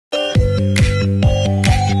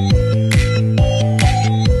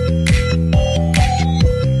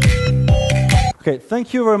Okay,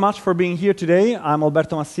 thank you very much for being here today. I'm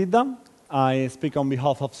Alberto Massidda. I speak on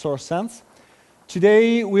behalf of SourceSense.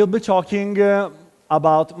 Today we'll be talking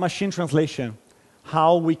about machine translation,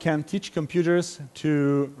 how we can teach computers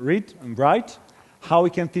to read and write, how we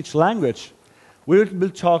can teach language. We'll be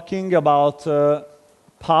talking about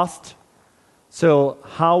past, so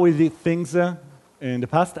how we did things in the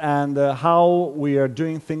past and how we are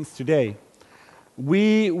doing things today.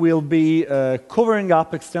 We will be covering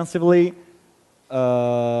up extensively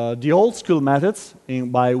the old school methods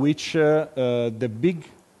by which the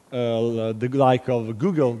like of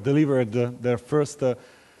Google delivered their first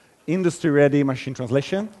industry-ready machine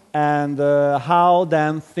translation, and how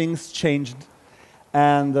then things changed.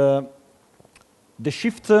 And the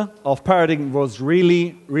shift of paradigm was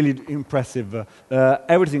really, really impressive.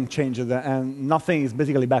 Everything changed, and nothing is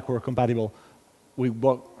basically backward compatible with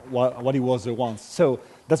what it was once. So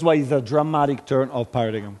that's why it's a dramatic turn of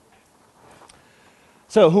paradigm.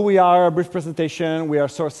 So who we are, a brief presentation. We are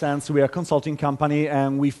SourceSense, we are a consulting company,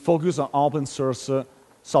 and we focus on open source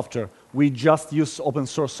software. We just use open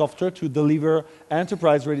source software to deliver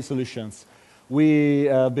enterprise-ready solutions. We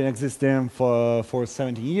have been existing for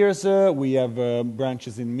 17 years. We have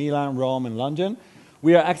branches in Milan, Rome, and London.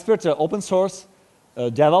 We are experts at open source,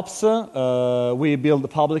 DevOps. We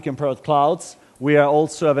build public and private clouds. We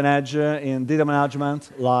also have an edge in data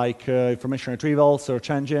management, like information retrieval, search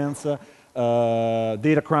engines,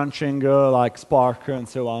 data crunching, like Spark, and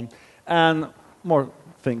so on, and more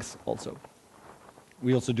things also.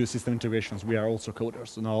 We also do system integrations. We are also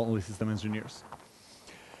coders, not only system engineers.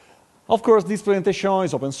 Of course, this presentation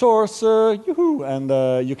is open source, and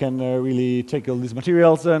you can really take all these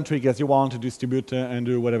materials and tweak as you want to distribute and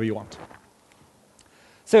do whatever you want.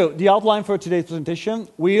 So the outline for today's presentation,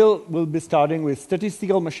 we'll be starting with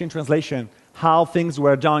statistical machine translation, how things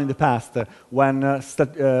were done in the past when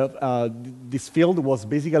this field was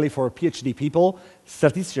basically for PhD people,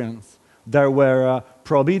 statisticians. There were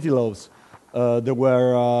probability laws, there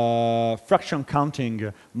were fraction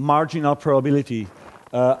counting, marginal probability.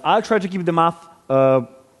 I'll try to keep the math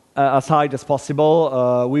as high as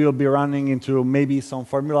possible. We will be running into maybe some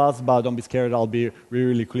formulas, but don't be scared, I'll be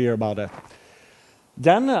really clear about it.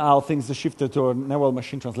 Then how things shifted to neural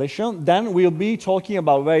machine translation. Then we'll be talking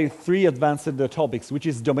about three advanced topics, which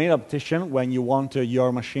is domain adaptation, when you want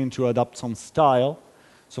your machine to adopt some style.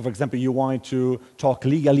 So for example, you want to talk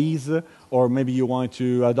legalese, or maybe you want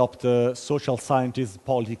to adopt social scientists,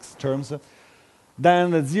 politics terms.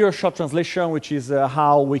 Then zero-shot translation, which is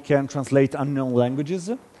how we can translate unknown languages,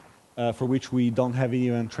 for which we don't have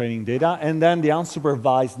even training data. And then the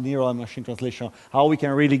unsupervised neural machine translation, how we can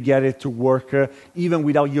really get it to work even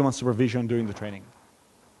without human supervision during the training.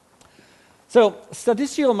 So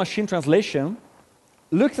statistical machine translation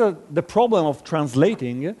looks at the problem of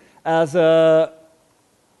translating as a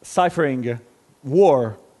ciphering,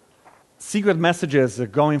 war, secret messages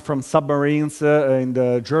going from submarines in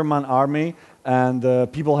the German army, and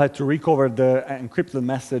people had to recover the encrypted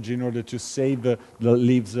message in order to save the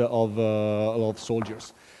lives of a lot of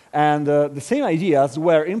soldiers. And the same ideas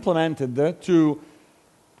were implemented to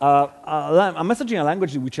a messaging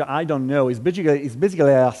language which I don't know. It's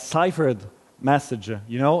basically a ciphered message.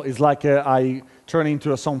 You know, it's like I turn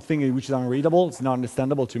into something which is unreadable. It's not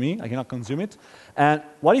understandable to me. I cannot consume it. And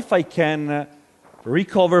what if I can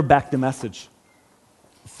recover back the message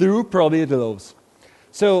through probability laws?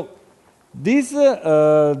 So this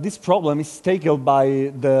problem is tackled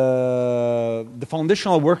by the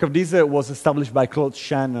foundational work of this was established by Claude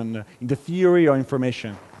Shannon in the theory of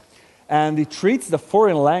information. And it treats the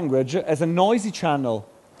foreign language as a noisy channel.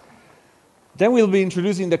 Then we'll be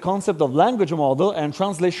introducing the concept of language model and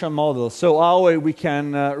translation model. So how we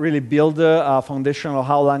can really build a foundation of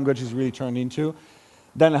how language is really turned into.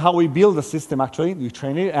 Then how we build the system actually, we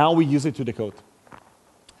train it, and how we use it to decode.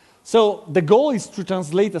 So the goal is to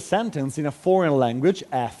translate a sentence in a foreign language,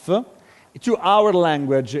 F, to our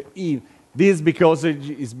language, E. This is because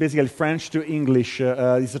it's basically French to English.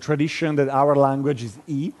 It's a tradition that our language is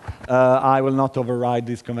E. I will not override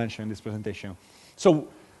this convention in this presentation. So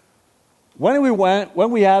when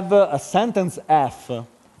we have a sentence F,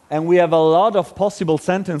 and we have a lot of possible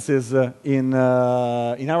sentences in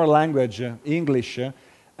our language, English,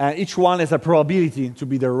 each one has a probability to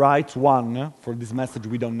be the right one for this message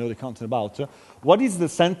we don't know the content about. What is the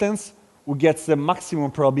sentence who gets the maximum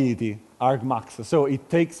probability, argmax? So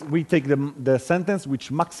we take the sentence which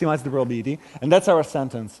maximizes the probability, and that's our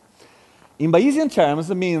sentence. In Bayesian terms,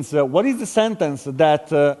 it means what is the sentence that,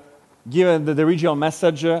 given the original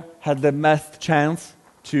message, had the best chance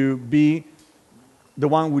to be the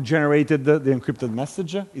one who generated the encrypted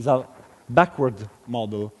message? Is a backward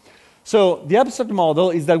model. So the abstract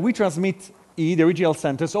model is that we transmit E, the original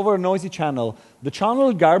sentence, over a noisy channel. The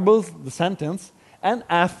channel garbles the sentence, and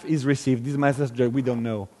F is received, this message that we don't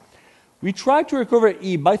know. We try to recover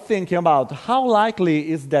E by thinking about how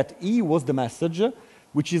likely is that E was the message,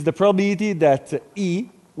 which is the probability that E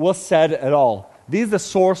was said at all. This is the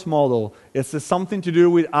source model. It's something to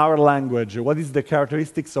do with our language. What is the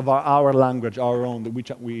characteristics of our language, our own,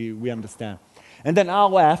 which we understand. And then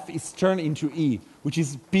how F is turned into E, which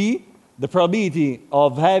is P, the probability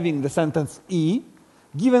of having the sentence E,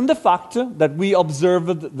 given the fact that we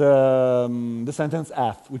observed the sentence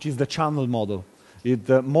F, which is the channel model. It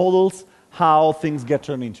models how things get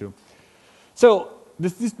turned into. So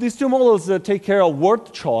these two models take care of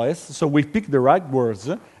word choice, so we pick the right words,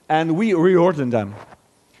 and we reorder them.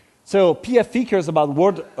 So PFE cares about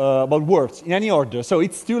words in any order. So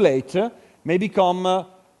it's too late may become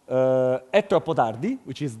è troppo tardi,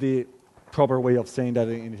 which is the proper way of saying that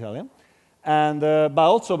in Italian. And but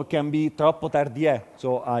also can be troppo tardi è.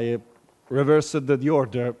 So I reversed the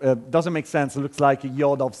order. Doesn't make sense. It looks like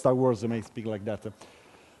Yoda of Star Wars may speak like that.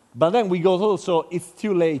 But then we go also, it's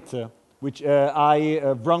too late, which I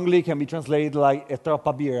wrongly can be translated like è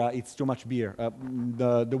troppa birra, it's too much beer.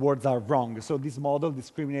 The words are wrong. So this model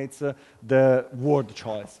discriminates the word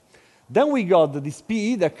choice. Then we got this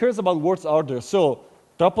PE that cares about words order. So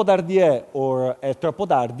troppo tardi è or è troppo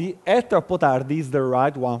tardi is the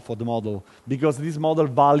right one for the model, because this model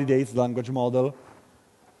validates the language model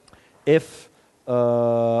if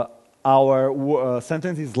our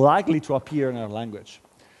sentence is likely to appear in our language.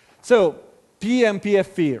 So P and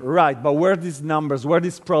PFE, right, but where these numbers, where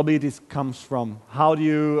these probabilities comes from? How do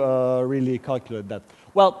you really calculate that?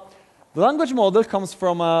 Well, the language model comes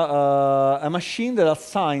from a machine that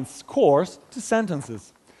assigns scores to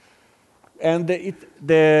sentences. And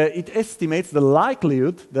it estimates the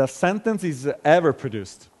likelihood that a sentence is ever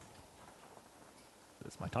produced.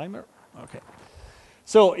 That's my timer. Okay.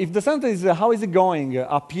 So if the sentence, how is it going,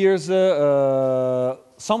 appears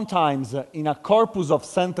sometimes in a corpus of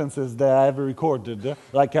sentences that I have recorded,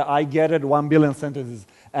 like I gathered 1 billion sentences,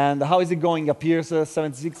 and how is it going appears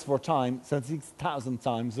 76,000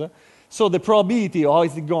 times. So the probability of how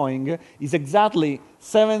is it going is exactly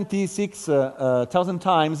 76,000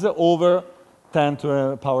 times over 10 to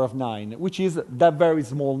the power of 9, which is that very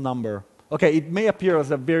small number. Okay, it may appear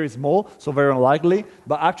as a very small, so very unlikely,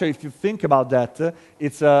 but actually if you think about that,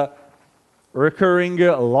 it's recurring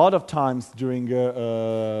a lot of times during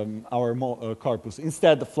our corpus.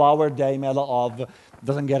 Instead, the flower, day, medal, of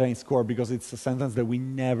doesn't get any score because it's a sentence that we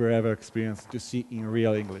never ever experience to see in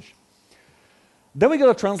real English. Then we got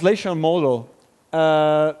a translation model.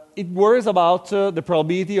 It worries about the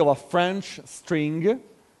probability of a French string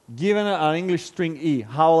given an English string E,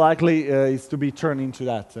 how likely is to be turned into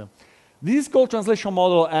that. This is called translation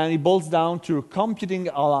model, and it boils down to computing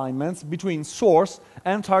alignments between source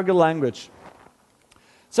and target language.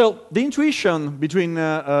 So the intuition between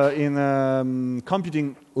in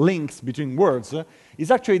computing links between words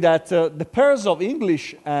is actually that the pairs of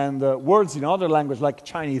English and words in other language, like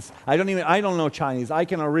Chinese. I don't know Chinese. I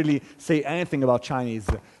cannot really say anything about Chinese,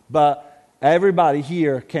 but everybody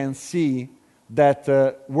here can see that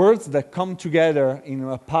words that come together in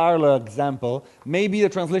a parallel example may be the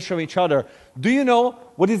translation of each other. Do you know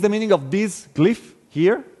what is the meaning of this glyph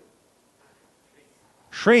here?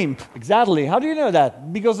 Shrimp, exactly. How do you know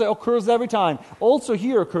that? Because it occurs every time. Also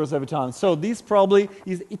here occurs every time. So this probably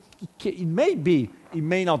is, it may be, it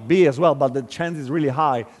may not be as well, but the chance is really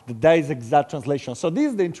high that that is exact translation. So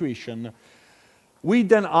this is the intuition. We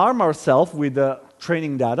then arm ourselves with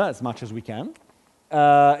training data as much as we can.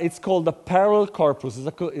 It's called a parallel corpus.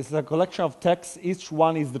 It's a collection of texts. Each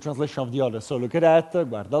one is the translation of the other. So look at that,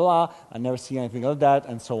 guarda là, I never see anything like that,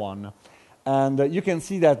 and so on. And you can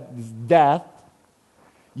see that that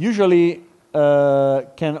usually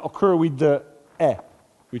can occur with the e,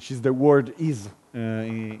 which is the word is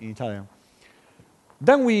in Italian.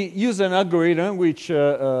 Then we use an algorithm which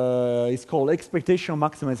is called expectation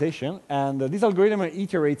maximization, and this algorithm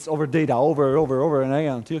iterates over data over and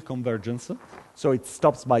again until convergence. So it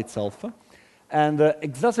stops by itself, and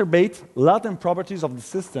exacerbates latent properties of the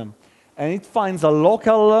system. And it finds a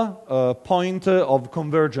local point of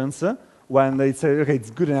convergence when they say, okay, it's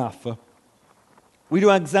good enough. We do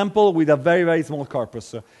an example with a very, very small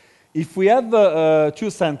corpus. If we have two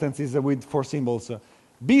sentences with 4 symbols,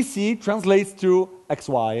 BC translates to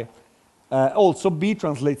XY. Also, B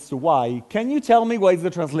translates to Y. Can you tell me what is the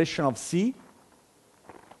translation of C?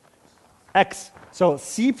 X. So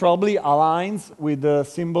C probably aligns with the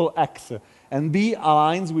symbol X, and B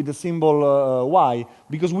aligns with the symbol Y,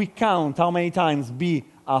 because we count how many times B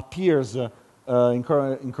appears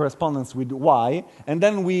in correspondence with y, and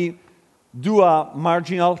then we do a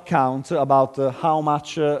marginal count about how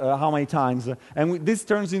many times, and this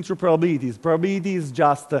turns into probabilities. Probability is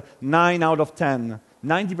just 9 out of 10.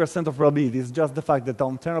 90% of probability is just the fact that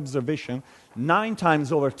on 10 observation, 9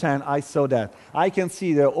 times over 10, I saw that. I can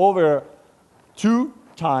see that over 2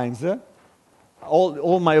 times,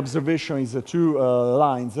 all my observation is 2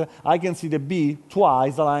 lines, I can see the B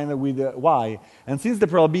twice aligned with Y. And since the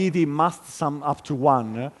probability must sum up to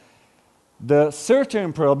 1, the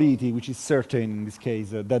certain probability, which is certain in this case,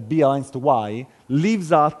 that B aligns to Y,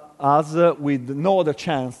 leaves us with no other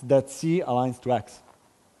chance that C aligns to X.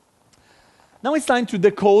 Now it's time to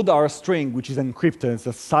decode our string, which is encrypted. It's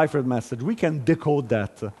a ciphered message. We can decode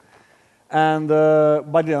that. And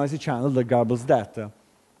by the noisy channel that garbles that.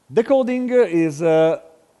 Decoding is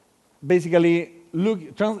basically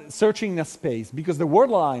searching a space, because the word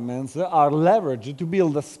alignments are leveraged to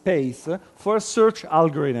build a space for a search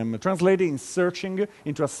algorithm, translating searching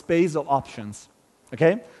into a space of options.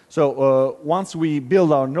 Okay? So once we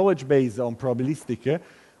build our knowledge base on probabilistic,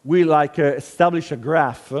 we establish a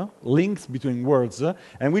graph, links between words,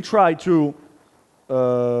 and we try to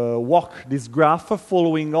walk this graph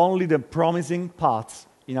following only the promising paths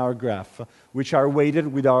in our graph, which are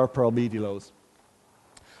weighted with our probability laws.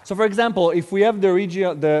 So, for example, if we have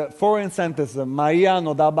the foreign sentence, Maria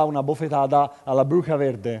no daba una bofetada alla bruja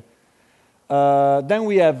verde, then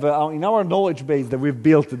we have, in our knowledge base that we've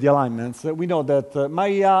built the alignments, we know that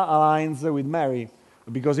Maria aligns with Mary,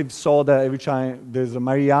 because it saw that every time there's a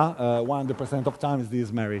Maria, 100% of times this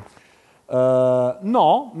is Mary.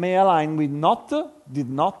 No may align with not, did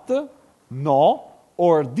not, no,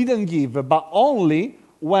 or didn't give, but only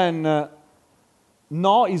when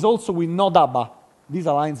no is also with no daba. This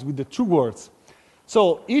aligns with the 2 words.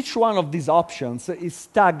 So each one of these options is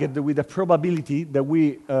tagged with a probability that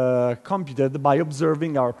we computed by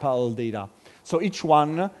observing our parallel data. So each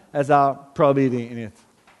one has a probability in it.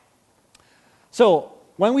 So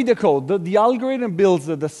when we decode, the algorithm builds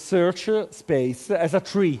the search space as a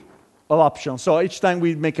tree of options. So each time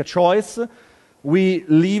we make a choice, we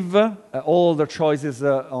leave all the choices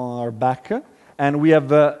on our back, and we have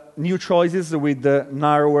new choices with the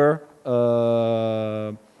narrower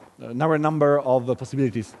number of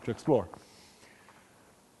possibilities to explore.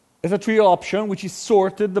 It's a tree option which is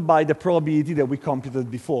sorted by the probability that we computed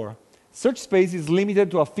before. Search space is limited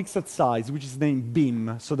to a fixed size, which is named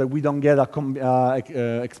beam, so that we don't get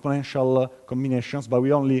exponential combinations, but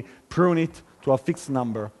we only prune it to a fixed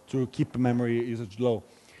number to keep memory usage low.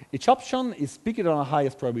 Each option is picked on a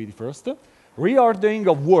highest probability first. Reordering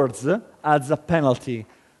of words adds a penalty,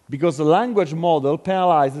 because the language model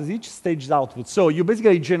penalizes each stage's output. So you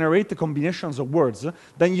basically generate the combinations of words,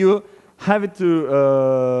 then you have it to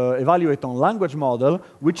evaluate on language model,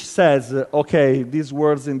 which says, okay, these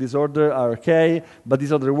words in this order are okay, but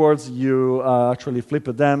these other words, you actually flip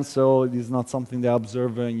them, so it is not something they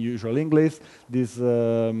observe in usual English. This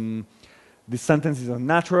sentence is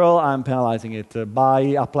unnatural, I'm penalizing it by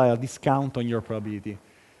apply a discount on your probability.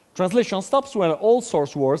 Translation stops when all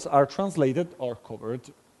source words are translated or covered.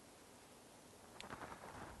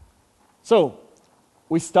 So,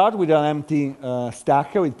 we start with an empty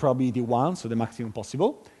stack with probability 1, so the maximum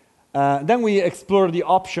possible. Then we explore the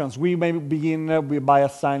options. We may begin by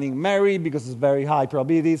assigning Mary, because it's very high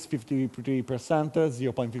probabilities, 53%,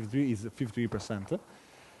 0.53 is 53%.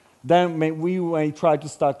 Then we may try to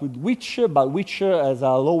start with which, but which has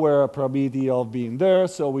a lower probability of being there,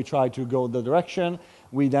 so we try to go the direction.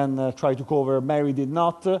 We then try to cover Mary did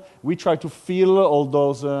not. We try to fill all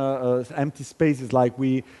those empty spaces, like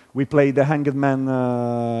we play the Hanged Man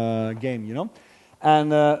game, you know?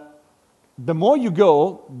 And the more you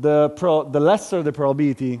go, the lesser the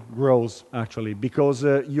probability grows, actually, because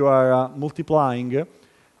you are multiplying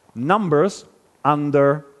numbers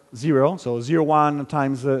under 0, so 0.1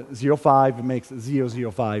 times 0.5 makes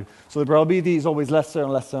 0.05. So the probability is always lesser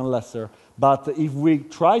and lesser and lesser. But if we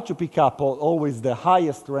try to pick up always the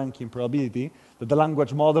highest ranking probability that the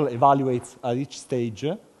language model evaluates at each stage,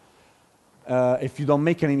 if you don't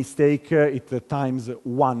make any mistake, it times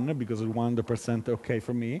 1, because it's 100% okay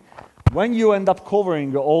for me. When you end up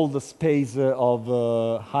covering all the space of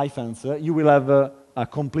hyphens, you will have a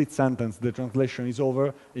complete sentence. The translation is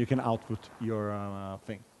over. You can output your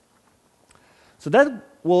thing. So that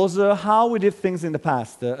was how we did things in the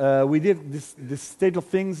past. We did this state of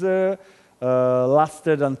things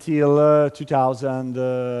lasted until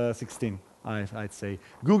 2016, I'd say.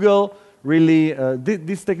 Google really,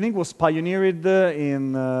 this technique was pioneered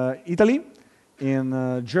in Italy,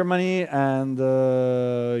 in Germany, and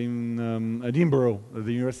in Edinburgh.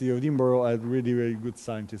 The University of Edinburgh had really, really good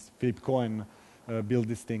scientists. Philip Cohen build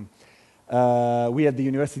this thing. We had the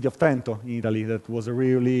University of Trento in Italy that was a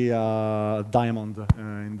really diamond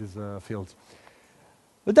in this field.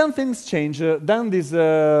 But then things change. Then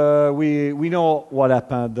we know what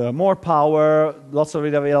happened. More power, lots of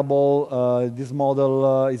it available. This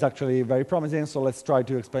model is actually very promising, so let's try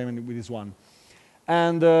to experiment with this one.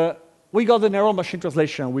 And we got the neural machine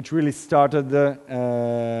translation, which really started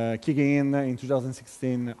kicking in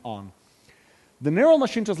 2016 on. The neural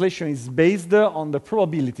machine translation is based on the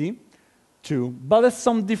probability too, but there's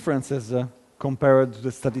some differences compared to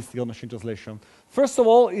the statistical machine translation. First of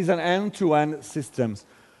all, is an end-to-end system.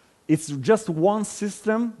 It's just one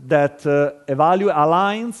system that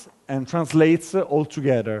aligns and translates all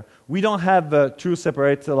together. We don't have two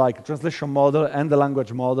separate, like translation model and the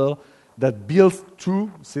language model that builds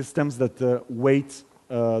two systems that weight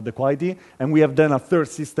the quality, and we have then a third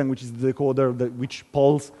system, which is the decoder, which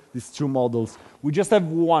pulls these two models. We just have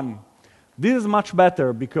one. This is much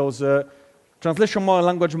better because translation model and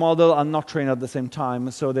language model are not trained at the same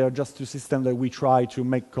time, so they are just two systems that we try to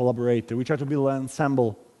make collaborate. We try to build an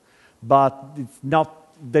ensemble, but it's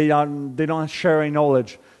not, they don't share any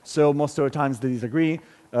knowledge, so most of the times they disagree.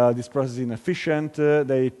 This process is inefficient.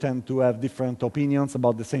 They tend to have different opinions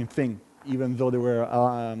about the same thing, even though they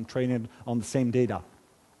were trained on the same data.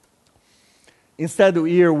 Instead,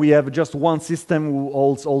 here we have just one system who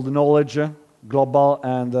holds all the knowledge, global,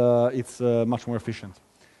 and it's much more efficient.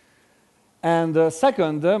 And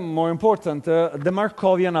second, more important, the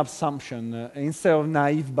Markovian assumption instead of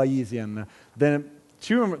naive Bayesian. The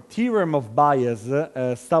theorem of Bayes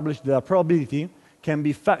established that a probability can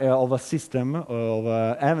be of a system of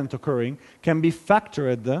an event occurring can be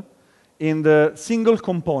factored in the single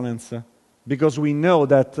components, because we know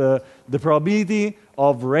that the probability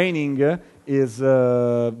of raining is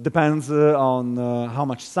depends on how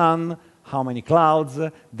much sun, how many clouds,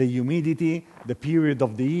 the humidity, the period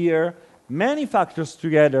of the year. Many factors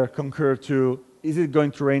together concur to is it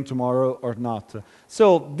going to rain tomorrow or not.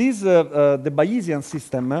 So this, the Bayesian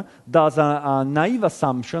system does a naive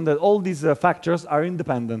assumption that all these factors are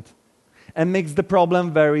independent and makes the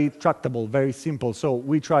problem very tractable, very simple. So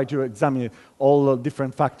we try to examine all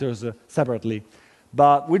different factors separately.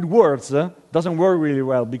 But with words, doesn't work really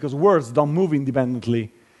well because words don't move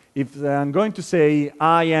independently. If I'm going to say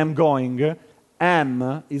I am going,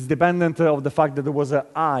 am is dependent of the fact that there was an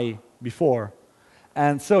I before.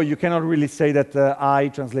 And so you cannot really say that I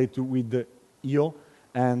translate with io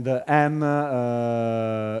and am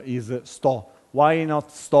is sto. Why not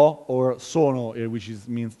sto or sono, which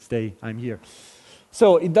means stay, I'm here.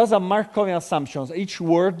 So it does a Markovian assumptions. Each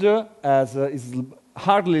word is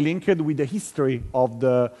hardly linked with the history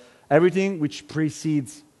of everything which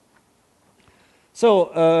precedes.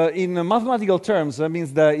 So in mathematical terms, that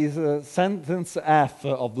means there is a sentence f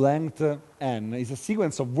of length n is a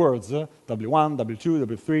sequence of words, w1, w2,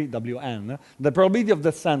 w3, wn. The probability of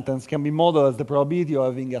the sentence can be modeled as the probability of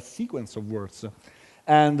having a sequence of words.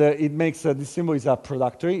 And it makes this symbol is a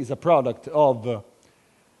productory, is a product of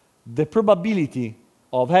the probability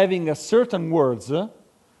of having a certain words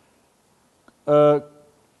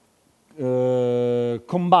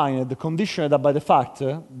combined, conditioned by the fact,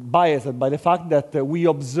 biased by the fact that we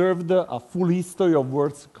observed a full history of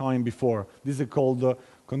words coming before. This is called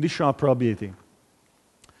conditional probability.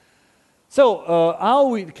 So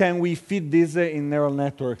how can we fit this in neural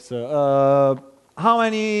networks? How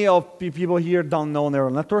many of people here don't know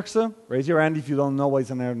neural networks? Raise your hand if you don't know what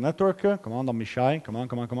is a neural network. Come on, don't be shy. Come on,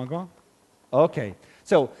 come on, come on, come on. Okay.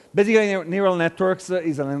 So basically, neural networks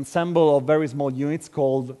is an ensemble of very small units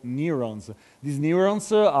called neurons. These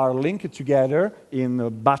neurons are linked together in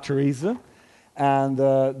batteries, and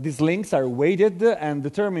these links are weighted and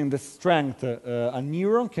determine the strength a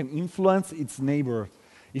neuron can influence its neighbor.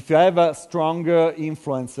 If you have a strong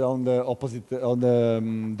influence on the opposite, on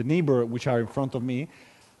the neighbor which are in front of me,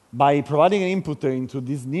 by providing an input into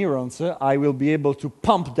these neurons, I will be able to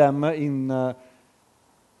pump them in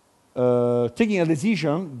taking a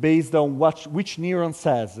decision based on which neuron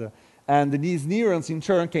says. And these neurons in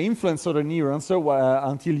turn can influence other neurons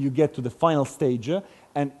until you get to the final stage.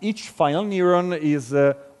 And each final neuron is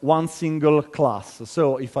one single class.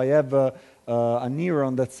 So if I have a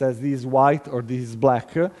neuron that says this is white or this is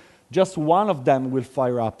black, just one of them will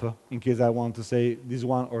fire up in case I want to say this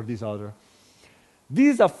one or this other.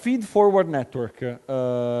 This is a feed-forward network.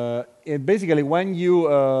 Basically, when you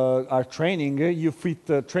are training, you feed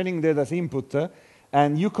training data as input,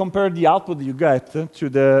 and you compare the output you get to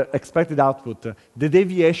the expected output. The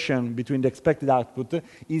deviation between the expected output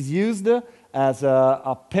is used as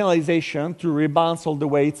a penalization to rebalance all the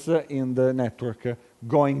weights in the network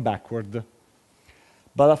going backward.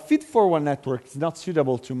 But a feed-forward network is not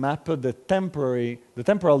suitable to map the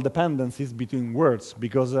temporal dependencies between words,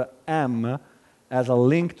 because M has a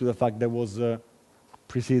link to the fact that was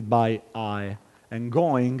preceded by I. And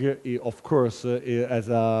going, of course, as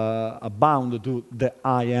a bound to the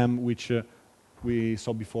IM, which we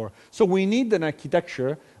saw before. So we need an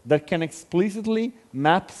architecture that can explicitly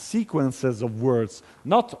map sequences of words,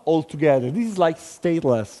 not all together. This is like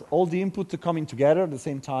stateless, all the input coming together at the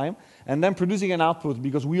same time, and then producing an output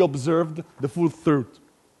because we observed the full truth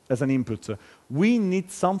as an input. We need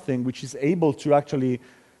something which is able to actually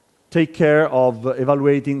take care of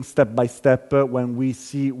evaluating step by step when we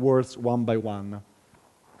see words one by one.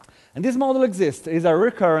 And this model exists, is a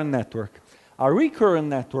recurrent network. A recurrent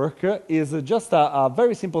network is just a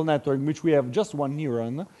very simple network in which we have just one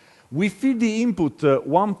neuron. We feed the input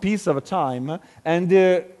one piece at a time, and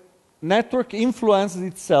the network influences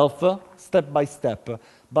itself step by step.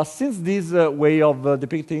 But since this way of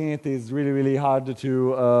depicting it is really, really hard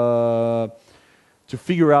to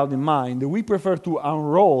figure out in mind, we prefer to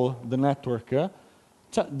unroll the network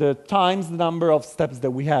times the number of steps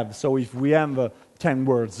that we have. So if we have 10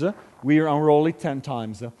 words, we unroll it 10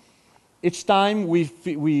 times. Each time we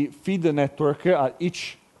feed the network at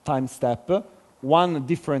each time step one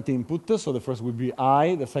different input. So the first will be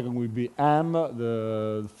I, the second will be am,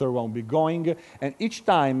 the third one will be going. And each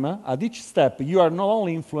time, at each step, you are not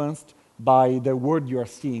only influenced by the word you are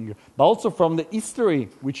seeing, but also from the history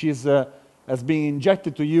which is as being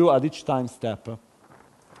injected to you at each time step.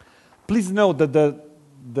 Please note that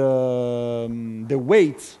the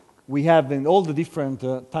weight we have in all the different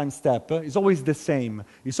time steps is always the same.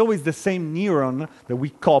 It's always the same neuron that we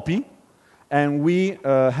copy, and we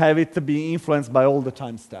have it be influenced by all the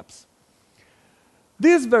time steps.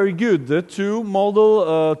 This is very good to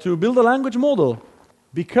model, to build a language model,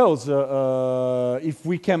 because if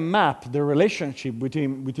we can map the relationship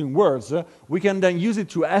between words, we can then use it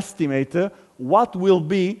to estimate what will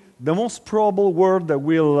be the most probable word that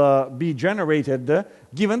will be generated,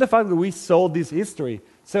 given the fact that we saw this history.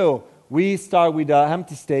 So we start with an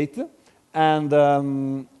empty state,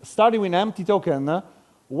 and starting with an empty token,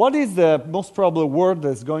 what is the most probable word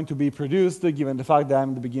that's going to be produced, given the fact that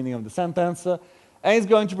I'm the beginning of the sentence? And it's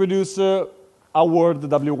going to produce a word,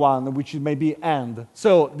 W1, which may be and.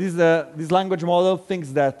 So this language model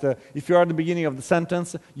thinks that if you are at the beginning of the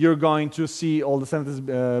sentence, you're going to see all the sentences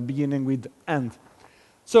beginning with and.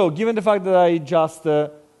 So given the fact that I just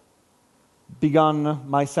begun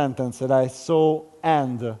my sentence, that I saw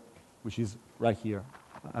and, which is right here.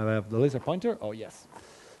 I have the laser pointer? Oh, yes.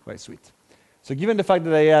 Very sweet. So given the fact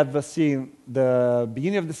that I have seen the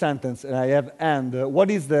beginning of the sentence and I have and,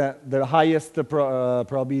 what is the highest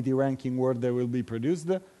probability ranking word that will be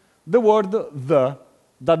produced? The word the,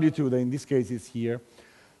 W2, that in this case is here.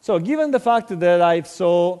 So given the fact that I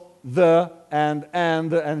saw the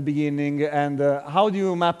and beginning, and how do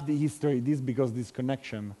you map the history? This because this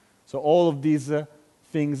connection. So all of these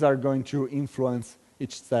things are going to influence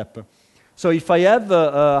each step. So if I have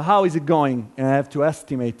how is it going, and I have to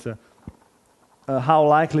estimate how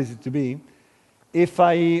likely is it to be, if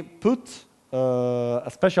I put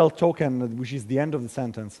a special token, which is the end of the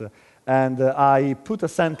sentence, and I put a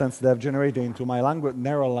sentence that I've generated into my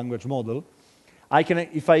neural language model, I can,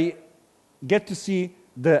 if I get to see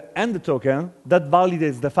the end token, that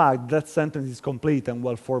validates the fact that sentence is complete and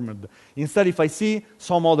well-formed. Instead, if I see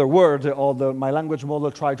some other word, or my language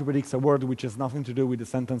model try to predict a word which has nothing to do with the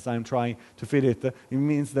sentence I'm trying to fit it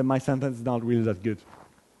means that my sentence is not really that good.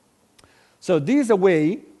 So this is a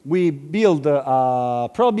way we build a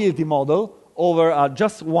probability model over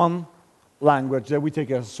just one language that we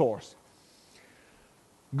take as a source.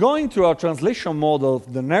 Going to our translation model,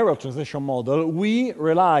 the narrow translation model, we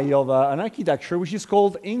rely on an architecture which is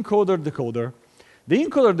called encoder-decoder. The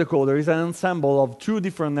encoder-decoder is an ensemble of two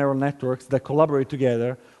different neural networks that collaborate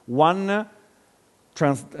together, one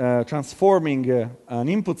transforming an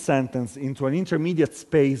input sentence into an intermediate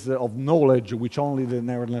space of knowledge which only the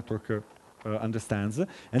neural network understands,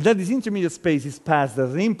 and then this intermediate space is passed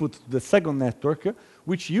as an input to the second network,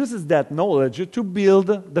 which uses that knowledge to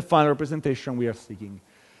build the final representation we are seeking.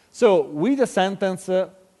 So with a sentence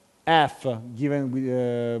F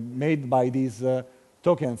given made by these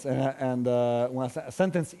tokens, and a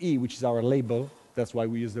sentence E, which is our label, that's why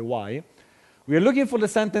we use the Y, we are looking for the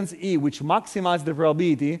sentence E, which maximizes the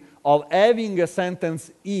probability of having a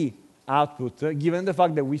sentence E output, given the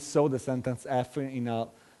fact that we saw the sentence F in a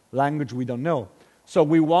language we don't know. So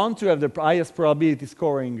we want to have the highest probability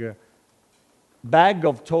scoring bag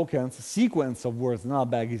of tokens, sequence of words, not a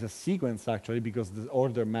bag, it's a sequence actually, because the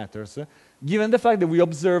order matters, given the fact that we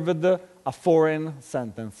observed a foreign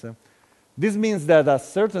sentence. This means that at a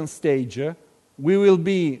certain stage, we will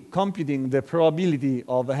be computing the probability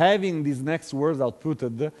of having these next words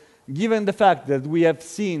outputted, given the fact that we have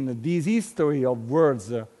seen this history of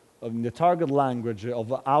words in the target language of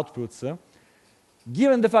outputs,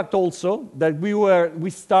 given the fact also that we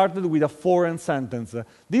started with a foreign sentence.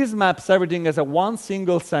 This maps everything as a one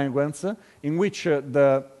single sequence in which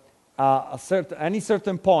any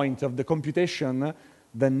certain point of the computation,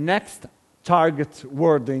 the next target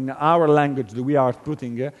word in our language that we are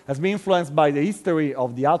outputting has been influenced by the history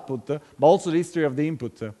of the output, but also the history of the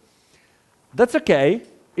input. That's okay,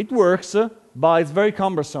 it works, but it's very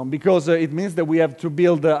cumbersome because it means that we have to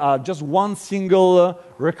build just one single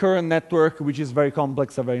recurrent network, which is very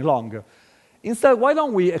complex and very long. Instead, why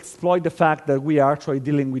don't we exploit the fact that we are actually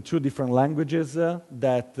dealing with two different languages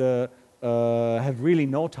that have really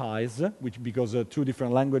no ties, because two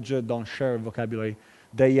different languages don't share vocabulary.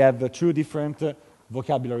 They have two different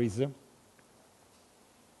vocabularies.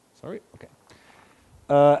 Sorry? Okay.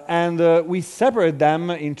 And we separate them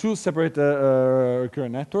in two separate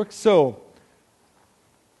recurrent networks. So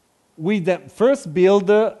we first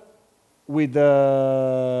build with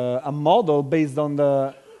a model based on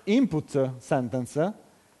the input sentence,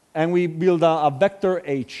 and we build a vector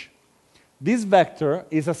h. This vector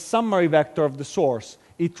is a summary vector of the source.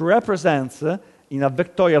 It represents, in a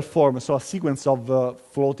vectorial form, so a sequence of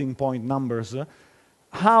floating point numbers,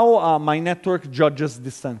 how my network judges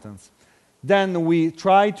this sentence. Then we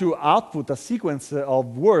try to output a sequence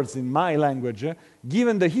of words in my language,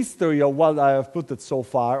 given the history of what I have put so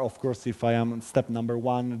far. Of course, if I am step number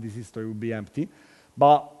 1, this history will be empty.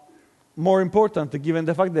 But more important, given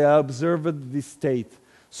the fact that I observed this state.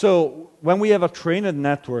 So when we have a trained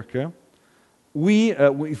network,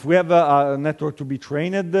 if we have a network to be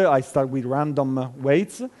trained, I start with random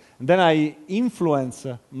weights, and then I influence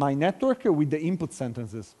my network with the input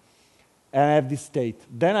sentences. And I have this state.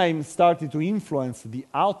 Then I'm starting to influence the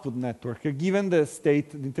output network, given the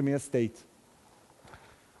state, the intermediate state.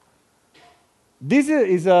 This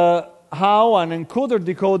is how an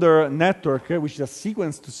encoder-decoder network, which is a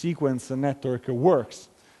sequence-to-sequence network, works.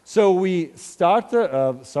 So we start,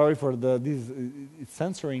 sorry for it's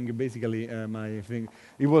censoring basically my thing.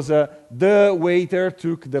 It was the waiter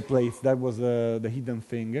took the place. That was the hidden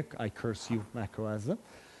thing. I curse you, macOS.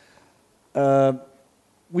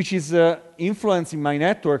 Which is influencing my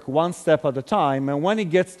network one step at a time. And when it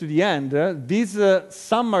gets to the end, this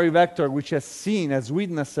summary vector, which has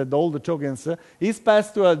witnessed all the tokens, is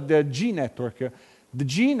passed to the G network. The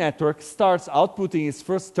G network starts outputting its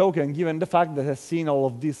first token, given the fact that it has seen all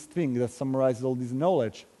of these things that summarizes all this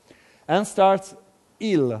knowledge, and starts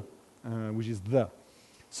il, which is the.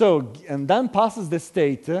 So, and then passes the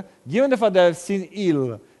state, given the fact that I've seen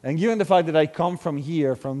il, and given the fact that I come from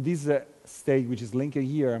here, from this state, which is linked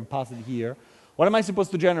here and pass it here, what am I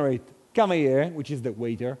supposed to generate? Come here, which is the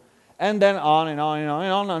waiter, and then on and on and on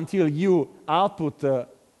and on until you output the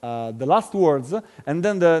last words, and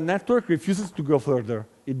then the network refuses to go further.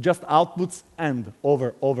 It just outputs and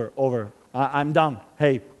over. I'm done.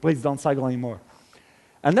 Hey, please don't cycle anymore.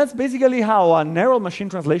 And that's basically how a narrow machine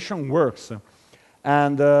translation works.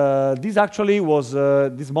 And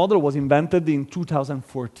this model was invented in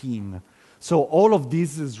 2014. So all of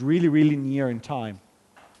this is really, really near in time.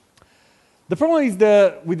 The problem is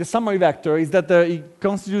with the summary vector is that it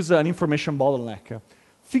constitutes an information bottleneck.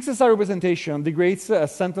 Fixed SI representation degrades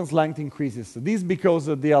as sentence length increases. This is because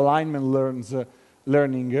the alignment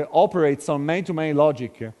learning operates on many-to-many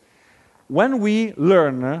logic. When we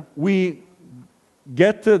learn, we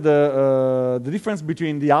get the difference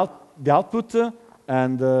between the output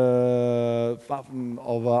and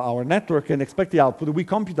of our network and expected output. We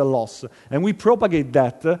compute a loss, and we propagate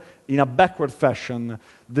that in a backward fashion.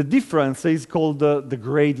 The difference is called the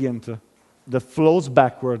gradient that flows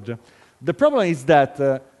backward. The problem is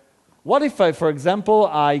that, what if, for example,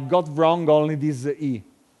 I got wrong only this E?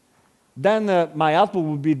 Then my output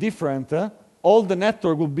would be different. All the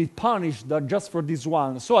network will be punished just for this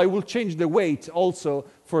one. So I will change the weight also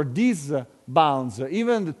for these bounds.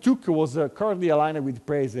 Even the tuk was correctly aligned with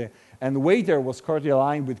prese, and waiter was correctly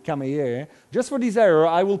aligned with cameriere. Just for this error,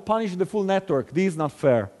 I will punish the full network. This is not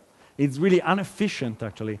fair. It's really inefficient,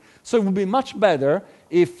 actually. So it would be much better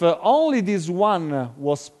if only this one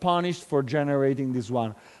was punished for generating this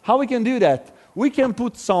one. How we can do that? We can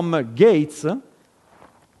put some gates,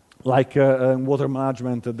 like in water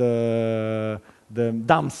management, the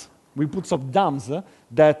dams. We put some dams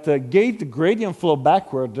that gate the gradient flow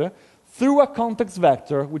backward through a context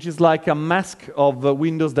vector, which is like a mask of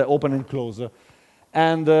windows that open and close.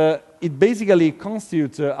 And it basically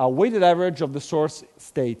constitutes a weighted average of the source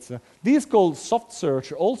states. This is called soft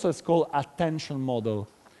search, also it's called attention model.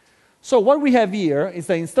 So what we have here is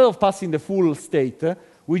that instead of passing the full state,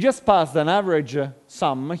 we just pass an average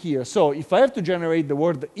sum here. So if I have to generate the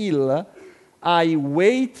word ill, I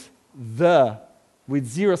weight the with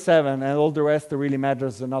 0, 7, and all the rest really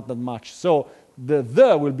matters not that much. So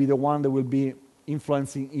the will be the one that will be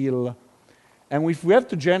influencing ill. And if we have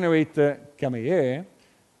to generate camere,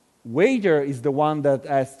 waiter is the one that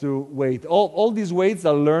has to weight. All these weights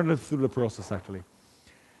are learned through the process, actually.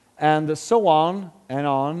 And so on, and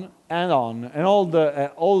on, and on. And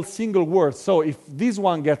all single words. So if this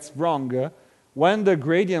one gets wrong, when the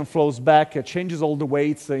gradient flows back, it changes all the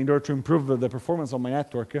weights in order to improve the performance of my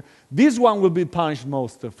network. This one will be punished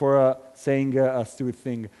most for saying a stupid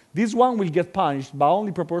thing. This one will get punished, but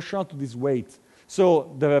only proportional to this weight.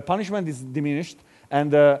 So the punishment is diminished,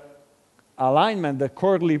 and the alignment that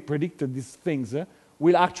correctly predicted these things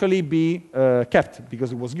will actually be kept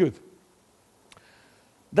because it was good.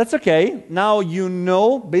 That's okay. Now you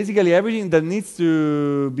know basically everything that needs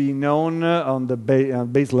to be known on the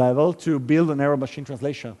base level to build a narrow machine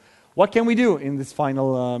translation. What can we do in these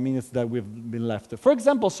final minutes that we've been left? For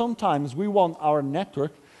example, sometimes we want our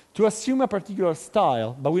network to assume a particular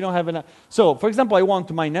style, but we don't have enough. So, for example, I want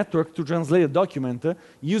my network to translate a document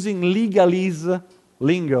using legalese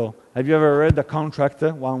lingo. Have you ever read a contract,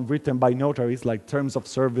 one written by notaries, like terms of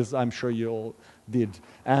service? I'm sure you all did.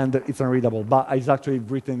 And it's unreadable, but it's actually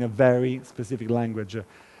written in a very specific language.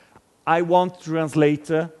 I want to translate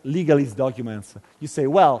legalese documents. You say,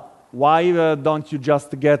 well, why don't you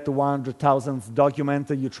just get 100,000 document,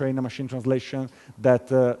 you train a machine translation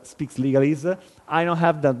that speaks legalese? I don't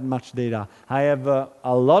have that much data. I have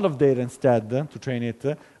a lot of data instead to train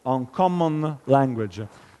it on common language.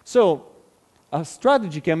 So a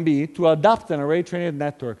strategy can be to adapt an array-trained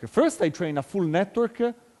network. First, I train a full network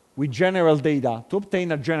with general data to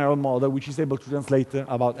obtain a general model which is able to translate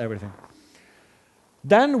about everything.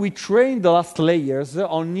 Then we train the last layers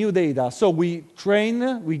on new data. So we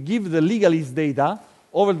give the legalese data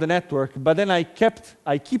over the network, but then I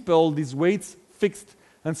keep all these weights fixed.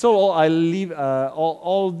 And so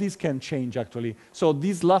all these can change, actually. So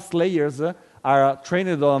these last layers are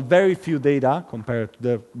trained on very few data compared to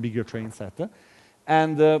the bigger training set.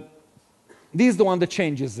 And this is the one that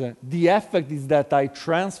changes. The effect is that I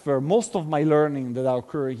transfer most of my learning that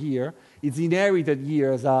occur here. It's inherited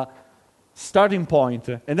here as a starting point,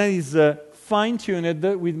 and then is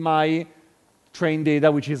fine-tuned with my trained data,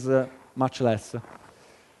 which is much less.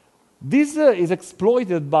 This is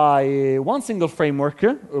exploited by one single framework,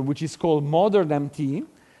 which is called Modern MT,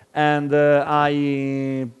 and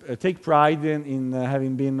I take pride in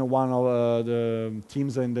having been one of the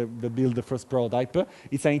teams that built the first prototype.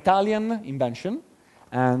 It's an Italian invention,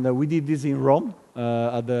 and we did this in Rome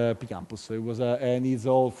at the P campus. It was and it's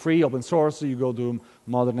all free, open source. You go to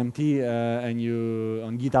Modern MT and you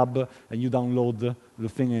on GitHub and you download the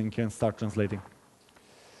thing and can start translating.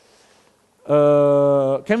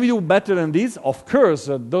 Can we do better than this? Of course,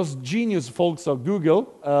 those genius folks of Google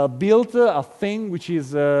built a thing which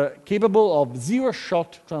is capable of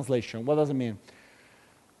zero-shot translation. What does it mean?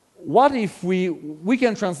 What if we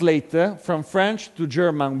can translate from French to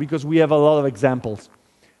German because we have a lot of examples?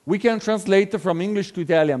 We can translate from English to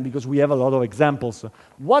Italian because we have a lot of examples.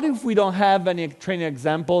 What if we don't have any training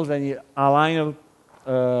examples, any aligned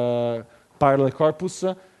parallel corpus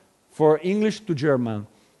for English to German?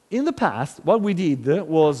 In the past, what we did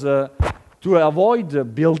was to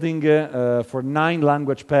avoid building for 9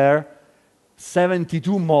 language pair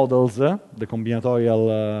 72 models, the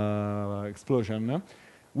combinatorial explosion.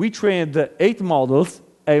 We trained 8 models,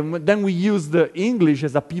 and then we used English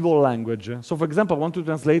as a pivot language. So, for example, I want to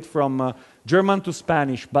translate from German to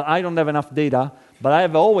Spanish, but I don't have enough data, but I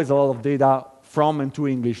have always a lot of data from and to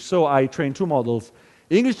English. So I trained 2 models,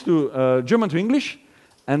 German to English,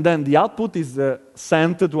 and then the output is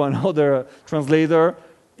sent to another translator,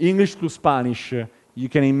 English to Spanish. You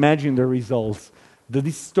can imagine the results. The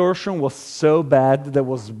distortion was so bad that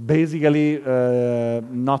was basically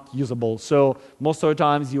not usable. So most of the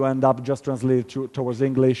times you end up just translating towards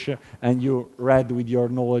English and you read with your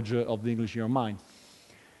knowledge of the English in your mind.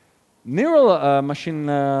 Neural machine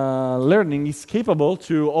learning is capable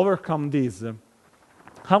to overcome this.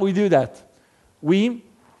 How we do that?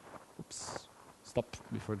 Stop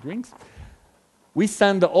before it rings. We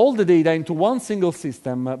send all the data into one single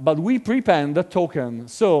system, but we prepend a token.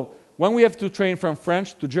 So when we have to train from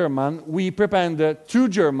French to German, we prepend to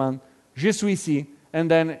German, je suis ici,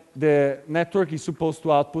 and then the network is supposed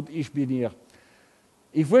to output ich bin hier.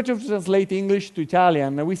 If we're to translate English to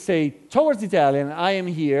Italian, we say towards Italian, I am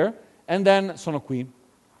here, and then sono qui.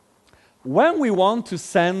 When we want to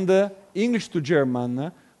send English to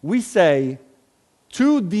German, we say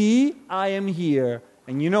 2D, I am here.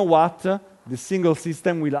 And you know what? The single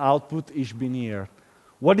system will output Ich bin hier.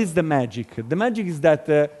 What is the magic? The magic is that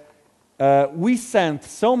we sent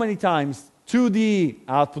so many times 2D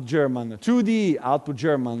output German, 2D output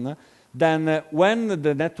German, then when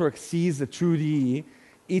the network sees a 2D,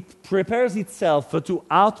 it prepares itself to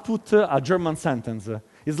output a German sentence.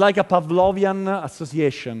 It's like a Pavlovian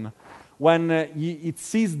association. When it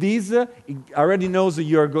sees this, it already knows that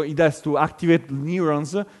it has to activate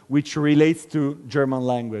neurons which relates to German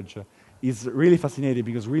language. It's really fascinating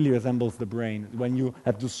because it really resembles the brain. When you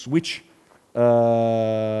have to switch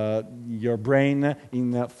your brain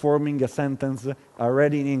in forming a sentence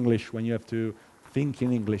already in English, when you have to think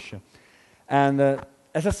in English. And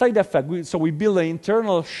as a side effect, we build an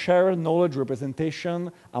internal shared knowledge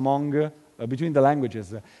representation among between the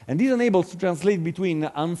languages. And this enables to translate between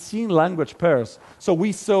unseen language pairs. So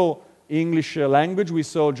we saw English language, we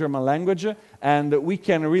saw German language, and we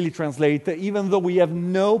can really translate even though we have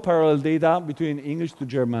no parallel data between English to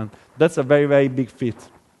German. That's a very, very big feat.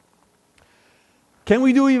 Can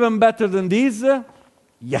we do even better than this?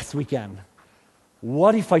 Yes, we can.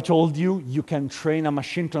 What if I told you you can train a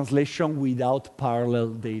machine translation without parallel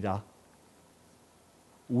data?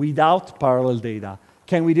 Without parallel data.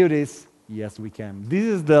 Can we do this? Yes, we can. This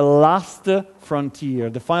is the last frontier,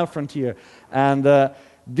 the final frontier. And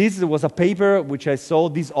this was a paper which I saw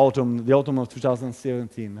this autumn, the autumn of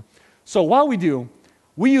 2017. So what we do,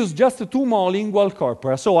 we use just two monolingual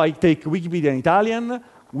corpora. So I take Wikipedia in Italian,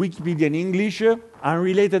 Wikipedia in English,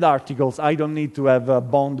 unrelated articles. I don't need to have a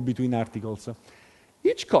bond between articles.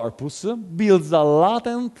 Each corpus builds a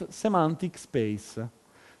latent semantic space.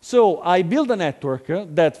 So I build a network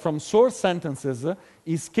that from source sentences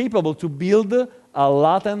is capable to build a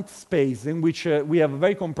latent space in which we have a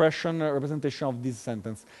very compression representation of this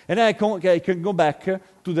sentence. And I can go back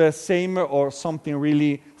to the same or something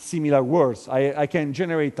really similar words. I can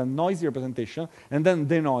generate a noisy representation and then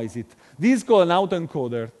denoise it. This is called an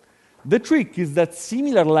autoencoder. The trick is that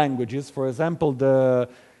similar languages, for example, the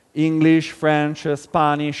English, French,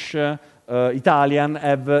 Spanish, Italian,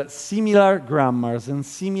 have similar grammars and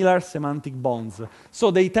similar semantic bonds. So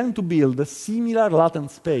they tend to build a similar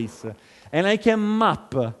latent space. And I can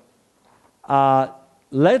map a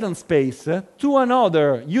latent space to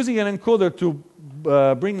another, using an encoder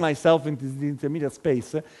to bring myself into the intermediate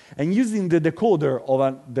space, and using the decoder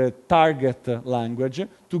of the target language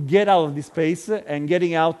to get out of this space and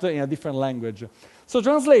getting out in a different language. So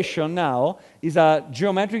translation now is a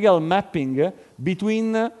geometrical mapping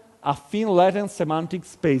between affine latent semantic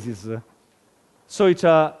spaces. So it's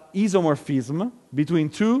an isomorphism between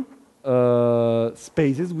two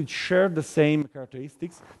spaces which share the same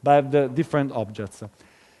characteristics but have the different objects.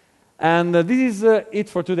 And this is it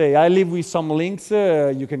for today. I leave with some links.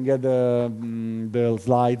 You can get the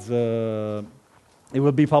slides. It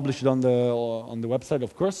will be published on the website,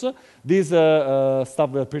 of course. This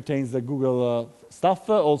stuff that pertains to Google stuff.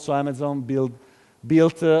 Also, Amazon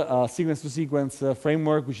built a sequence-to-sequence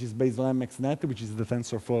framework, which is based on MXNet, which is the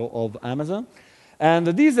TensorFlow of Amazon. And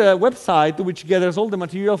this website, which gathers all the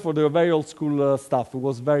material for the very old school stuff,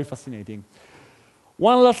 was very fascinating.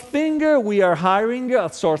 One last thing, we are hiring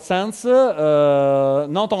at SourceSense,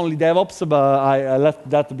 not only DevOps, but I left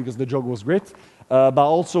that because the job was great, but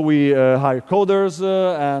also we hire coders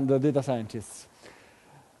and data scientists.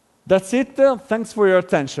 That's it. Thanks for your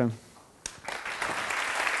attention.